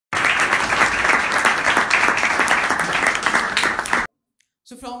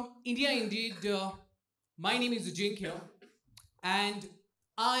So from India indeed, my name is Ajinkya and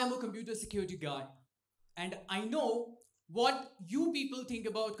I am a computer security guy. And I know what you people think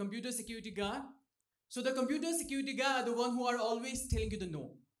about computer security guy. So the computer security guy are the one who are always telling you the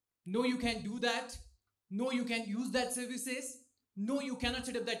no. No, you can't do that. No, you can't use that services. No, you cannot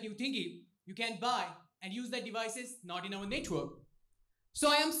set up that new thingy. You can't buy and use that devices not in our network. So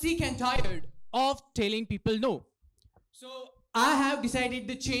I am sick and tired of telling people no. So I have decided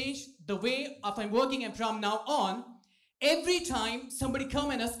to change the way of I'm working, and from now on, every time somebody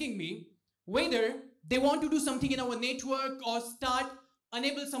come and asking me whether they want to do something in our network or start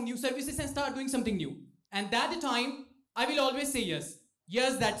enable some new services and start doing something new. And that the time I will always say yes.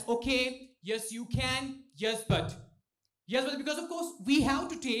 Yes, that's okay. Yes, you can. Yes, but. Yes, but because of course we have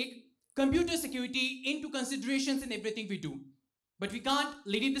to take computer security into considerations in everything we do. But we can't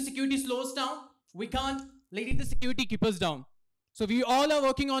let it the security slow us down. We can't let it the security keep us down. So we all are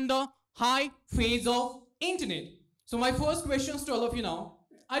working on the high phase of internet. So my first questions to all of you now.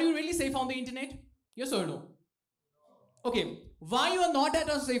 Are you really safe on the internet? Yes or no? Okay. Why you are not at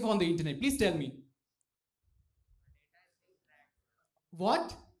all safe on the internet? Please tell me.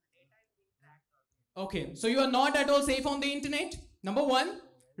 What? Okay. So you are not at all safe on the internet? Number one,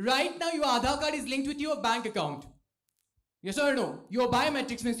 right now your Aadhaar card is linked with your bank account. Yes or no? Your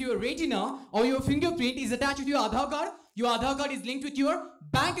biometrics means your retina or your fingerprint is attached to your Aadhaar card. Your Aadhaar card is linked with your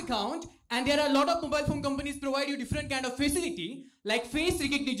bank account, and there are a lot of mobile phone companies provide you different kind of facility like face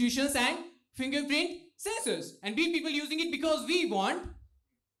recognitions and fingerprint sensors. And we people using it because we want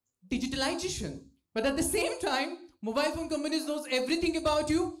digitalization. But at the same time, mobile phone companies knows everything about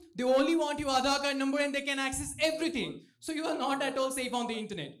you. They only want your Aadhaar card number and they can access everything. So you are not at all safe on the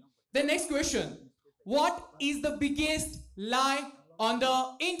internet. The next question. What is the biggest lie on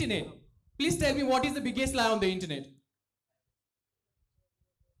the internet? Please tell me, what is the biggest lie on the internet?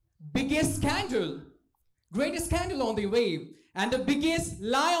 Biggest scandal. Greatest scandal on the web. And the biggest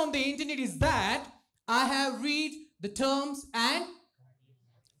lie on the internet is that I have read the terms and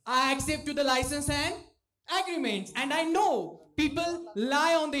I accept to the license and agreements. And I know people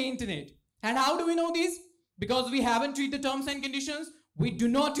lie on the internet. And how do we know this? Because we haven't read the terms and conditions. We do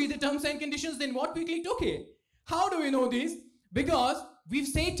not read the terms and conditions. Then what we clicked? Okay. How do we know this? Because we've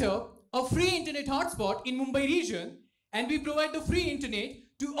set up a free internet hotspot in Mumbai region, and we provide the free internet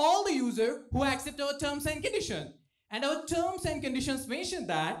to all the users who accept our terms and conditions. And our terms and conditions mention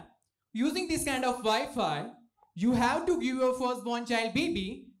that using this kind of Wi-Fi, you have to give your firstborn child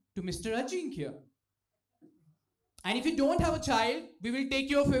baby to Mr. Ajinkya. And if you don't have a child, we will take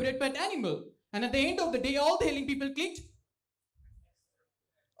your favorite pet animal. And at the end of the day, all the hailing people clicked.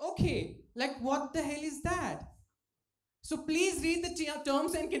 Okay, like what the hell is that? So please read the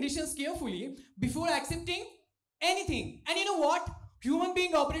terms and conditions carefully before accepting anything. And you know what? Human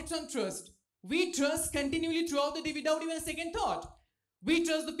being operates on trust. We trust continually throughout the day without even a second thought. We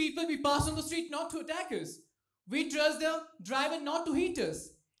trust the people we pass on the street not to attack us. We trust the driver not to hit us.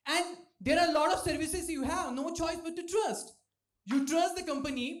 And there are a lot of services you have no choice but to trust. You trust the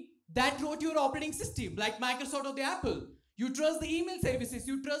company that wrote your operating system, like Microsoft or the Apple. You trust the email services.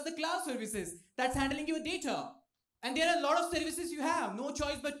 You trust the cloud services that's handling your data. And there are a lot of services you have no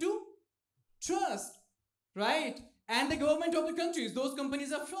choice but to trust, right? And the government of the countries those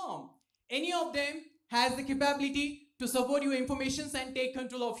companies are from, any of them has the capability to support your information and take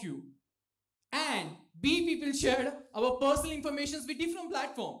control of you. And we people shared our personal information with different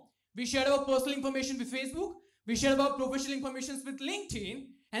platforms. We shared our personal information with Facebook. We shared our professional information with LinkedIn.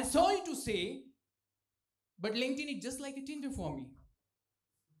 And sorry to say, but LinkedIn is just like a Tinder for me.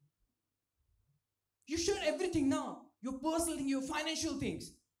 You share everything now. Your personal thing, your financial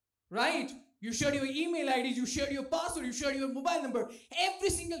things, right? You share your email IDs, you share your password, you share your mobile number. Every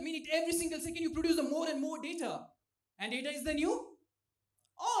single minute, every single second, you produce more and more data. And data is the new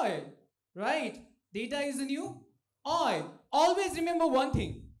oil, right? Data is the new oil. Always remember one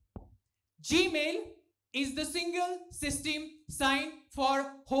thing. Gmail is the single system sign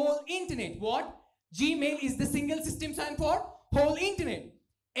for whole internet. What? Gmail is the single system sign for whole internet.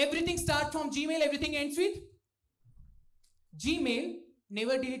 Everything starts from Gmail, everything ends with Gmail.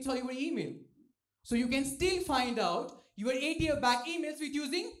 Never deletes all your email. So you can still find out your 8-year back emails with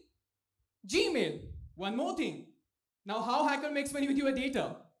using Gmail. One more thing. Now how hacker makes money with your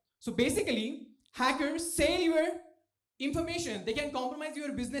data? So basically, hackers sell your information. They can compromise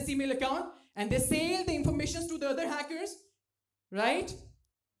your business email account and they sell the information to the other hackers, right?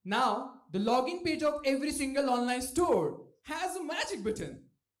 Now, the login page of every single online store has a magic button.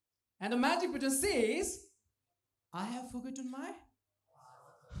 And the magic button says, I have forgotten my...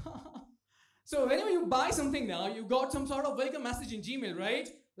 So whenever you buy something now, you got some sort of welcome message in Gmail, right?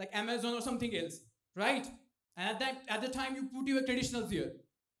 Like Amazon or something else, right? And at the time you put your traditionals here.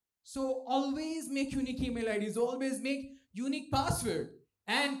 So always make unique email IDs, always make unique password,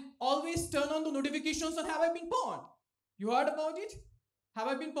 and always turn on the notifications on have I been pawned. You heard about it? Have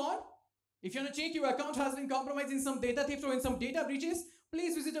I been pawned? If you want to check your account has been compromised in some data theft or in some data breaches,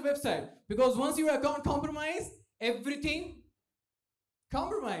 please visit the website. Because once your account compromised, everything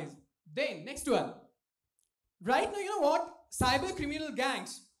compromised. Then, next one. Right now, you know what? Cyber criminal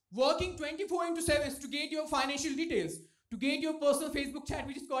gangs working 24/7 to get your financial details, to get your personal Facebook chat,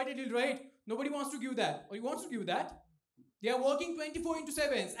 which is quite a deal, right? Nobody wants to give that. Or you want to give that? They are working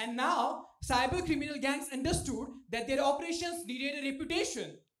 24/7. And now, cyber criminal gangs understood that their operations needed a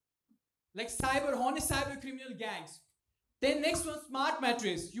reputation. Like honest cyber criminal gangs. Then next one, smart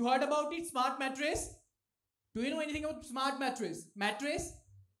mattress. You heard about it, smart mattress? Do you know anything about smart mattress? Mattress?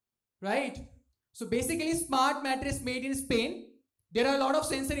 Right? So basically, smart mattress made in Spain. There are a lot of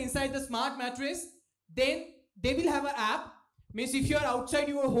sensors inside the smart mattress. Then they will have an app. Means if you are outside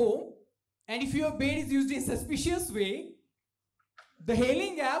your home and if your bed is used in suspicious way, the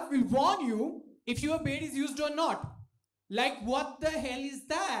hailing app will warn you if your bed is used or not. Like what the hell is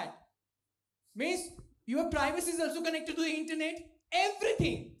that? Means your privacy is also connected to the internet.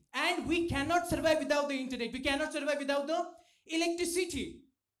 Everything. And we cannot survive without the internet. We cannot survive without the electricity.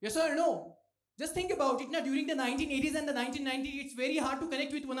 Yes or no? Just think about it. Now, during the 1980s and the 1990s, it's very hard to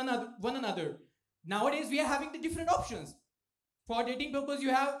connect with one another. Nowadays, we are having the different options. For dating purpose, you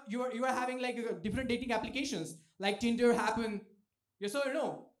are having like different dating applications like Tinder, Happen. Yes or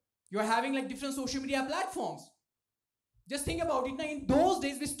no? You are having like different social media platforms. Just think about it. Now, in those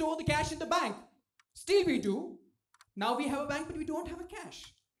days, we store the cash in the bank. Still we do. Now we have a bank, but we don't have a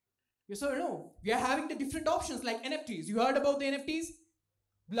cash. Yes or no? We are having the different options like NFTs. You heard about the NFTs?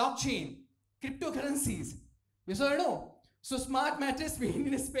 Blockchain, cryptocurrencies. Yes or no? So smart mattress made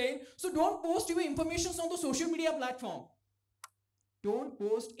in Spain. So don't post your information on the social media platform. Don't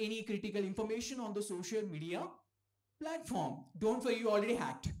post any critical information on the social media platform. Don't worry, you already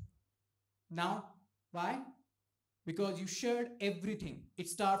hacked. Now, why? Because you shared everything. It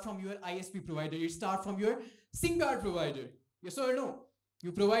starts from your ISP provider. It starts from your SIM card provider. Yes or no?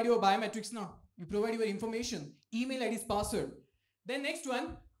 You provide your biometrics now. You provide your information, email IDs, password. Then next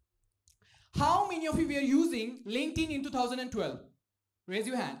one. How many of you were using LinkedIn in 2012? Raise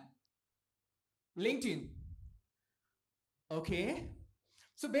your hand. LinkedIn. Okay.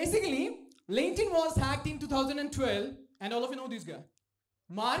 So basically, LinkedIn was hacked in 2012, and all of you know this guy.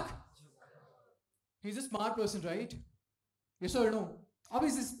 Mark. He's a smart person, right? Yes or no?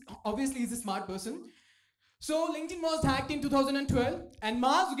 Obviously he's a smart person. So LinkedIn was hacked in 2012, and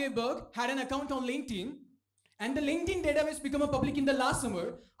Mark Zuckerberg had an account on LinkedIn, and the LinkedIn database became public in the last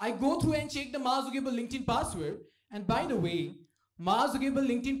summer. I go through and check the Mark Zuckerberg LinkedIn password, and by the way, Mark Zuckerberg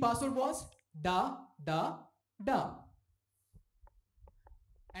LinkedIn password was da da da.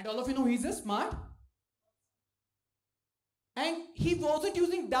 And all of you know he's a smart. And he wasn't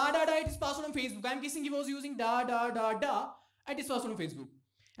using da da da at his password on Facebook. I'm guessing he was using da da da da at his password on Facebook.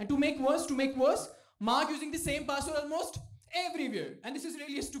 And to make worse, Mark using the same password almost everywhere. And this is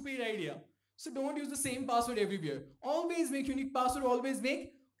really a stupid idea. So don't use the same password everywhere. Always make unique password, always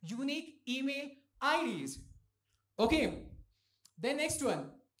make unique email IDs. Okay. Then next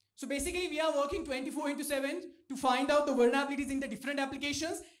one. So basically we are working 24/7 to find out the vulnerabilities in the different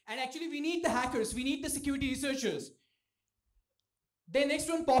applications. And actually we need the hackers, we need the security researchers. Then next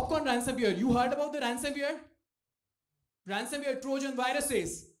one, popcorn ransomware. You heard about the ransomware? Ransomware, Trojan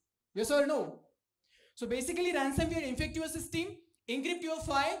viruses. Yes or no? So basically ransomware infect your system, encrypt your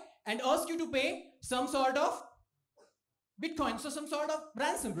file, and ask you to pay some sort of Bitcoin. So some sort of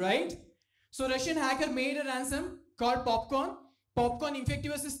ransom, right? So Russian hacker made a ransom called popcorn. Popcorn infect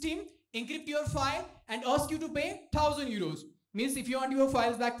your system, encrypt your file, and ask you to pay 1,000 euros. Means if you want your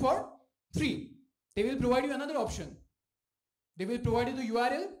files back for free, they will provide you another option. They will provide you the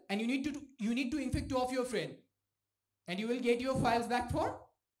URL, and you need to infect 2 of your friends, and you will get your files back for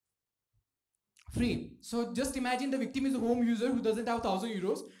free. So just imagine the victim is a home user who doesn't have 1,000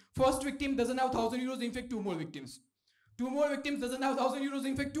 euros. First victim doesn't have 1,000 euros, infect 2 more victims. 2 more victims doesn't have 1,000 euros,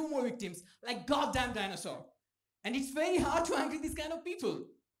 infect 2 more victims. Like goddamn dinosaur. And it's very hard to handle these kind of people.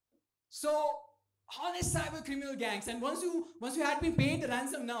 So honest cyber criminal gangs, and once you had been paid the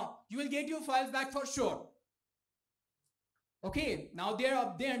ransom now, you will get your files back for sure. Okay, now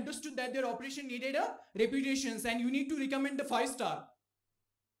they understood that their operation needed a reputations, and you need to recommend the 5-star.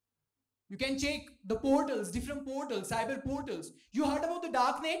 You can check the portals, different portals, cyber portals. You heard about the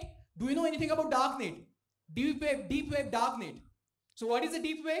darknet? Do you know anything about darknet? Deep web darknet. So what is the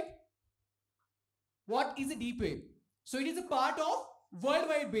deep web? What is a deep web? So it is a part of World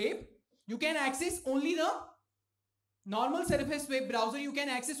Wide Web. You can access only the normal Surface web browser. You can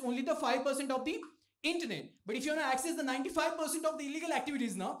access only the 5% of the internet. But if you want to access the 95% of the illegal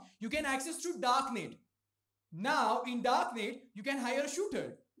activities now, you can access through darknet. Now in darknet, you can hire a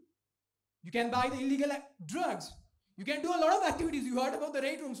shooter. You can buy the illegal drugs. You can do a lot of activities. You heard about the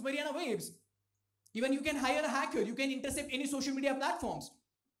raid rooms, Mariana Waves. Even you can hire a hacker. You can intercept any social media platforms.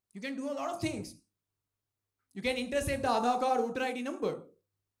 You can do a lot of things. You can intercept the Aadhaar card, voter ID number.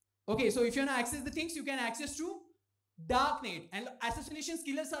 Okay, so if you want to access the things, you can access through darknet, and assassination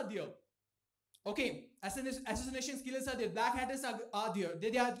killers are there. Okay, assassination killers are there. Black hatters are there.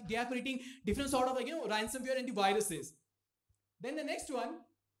 They are creating different sort of ransomware and the viruses. Then the next one,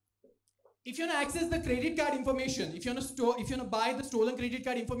 if you want to access the credit card information, if you want to buy the stolen credit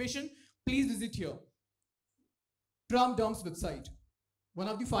card information, please visit here. Trump Dumps website, one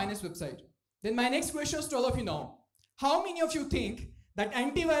of the finest website. Then my next question is to all of you now. How many of you think that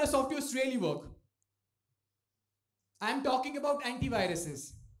antivirus software really work? I am talking about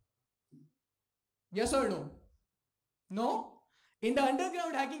antiviruses. Yes or no? No? In the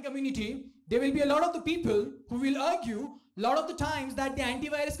underground hacking community, there will be a lot of the people who will argue a lot of the times that the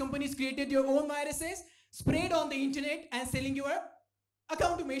antivirus companies created their own viruses, sprayed on the internet and selling your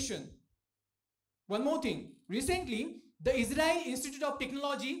account information. One more thing. Recently, the Israel Institute of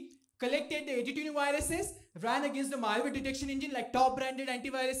Technology collected the 82 viruses, ran against the malware detection engine like top branded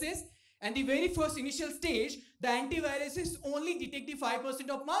antiviruses, and the very first initial stage, the antiviruses only detect the 5%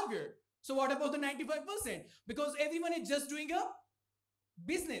 of malware. So what about the 95%? Because everyone is just doing a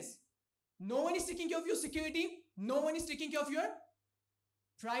business. No one is taking care of your security. No one is taking care of your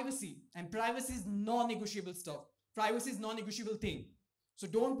privacy. And privacy is non-negotiable stuff. Privacy is non-negotiable thing. So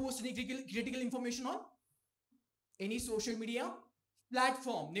don't post any critical information on any social media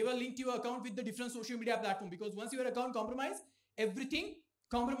platform. Never link your account with the different social media platform, because once your account compromised, everything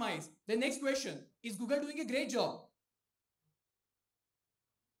compromised. The next question, is Google doing a great job?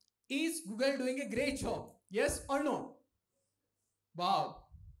 Is Google doing a great job? Yes or no? Wow.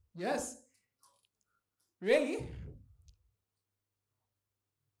 Yes. Really?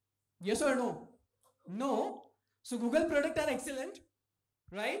 Yes or no? No. So Google products are excellent,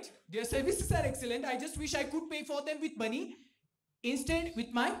 right? Their services are excellent. I just wish I could pay for them with money instead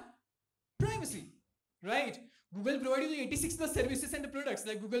with my privacy, right? Google provides you 86 plus services and the products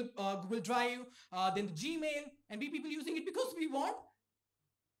like Google Drive, then the Gmail, and we people using it because we want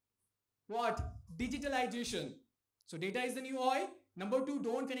what? Digitalization. So data is the new oil. Number 2,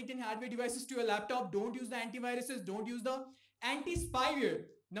 don't connect any hardware devices to your laptop. Don't use the antiviruses. Don't use the anti-spyware.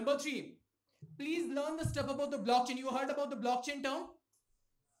 Number 3, please learn the stuff about the blockchain. You heard about the blockchain term?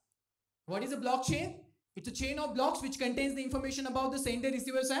 What is a blockchain? It's a chain of blocks which contains the information about the sender,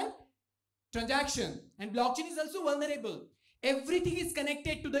 receivers, and transaction. And blockchain is also vulnerable. Everything is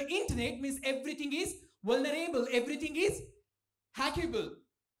connected to the internet, means everything is vulnerable. Everything is hackable.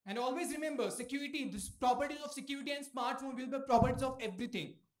 And always remember, security, the properties of security and smartphone will be properties of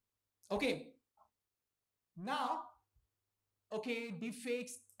everything. Okay. Now, okay,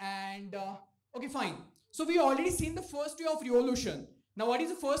 deepfakes and okay, fine. So we already seen the first way of revolution. Now, what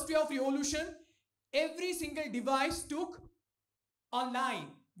is the first way of revolution? Every single device took online.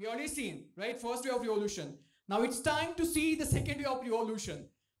 We already seen, right? First way of revolution. Now it's time to see the second way of revolution.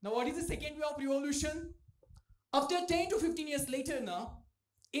 Now, what is the second way of revolution? After 10 to 15 years later now,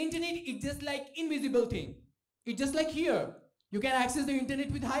 internet is just like invisible thing. It's just like here. You can access the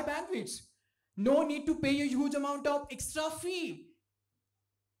internet with high bandwidth. No need to pay a huge amount of extra fee.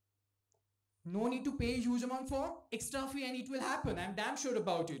 No need to pay a huge amount for extra fee, and it will happen. I'm damn sure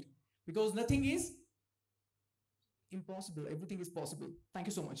about it. Because nothing is impossible. Everything is possible. Thank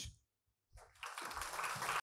you so much.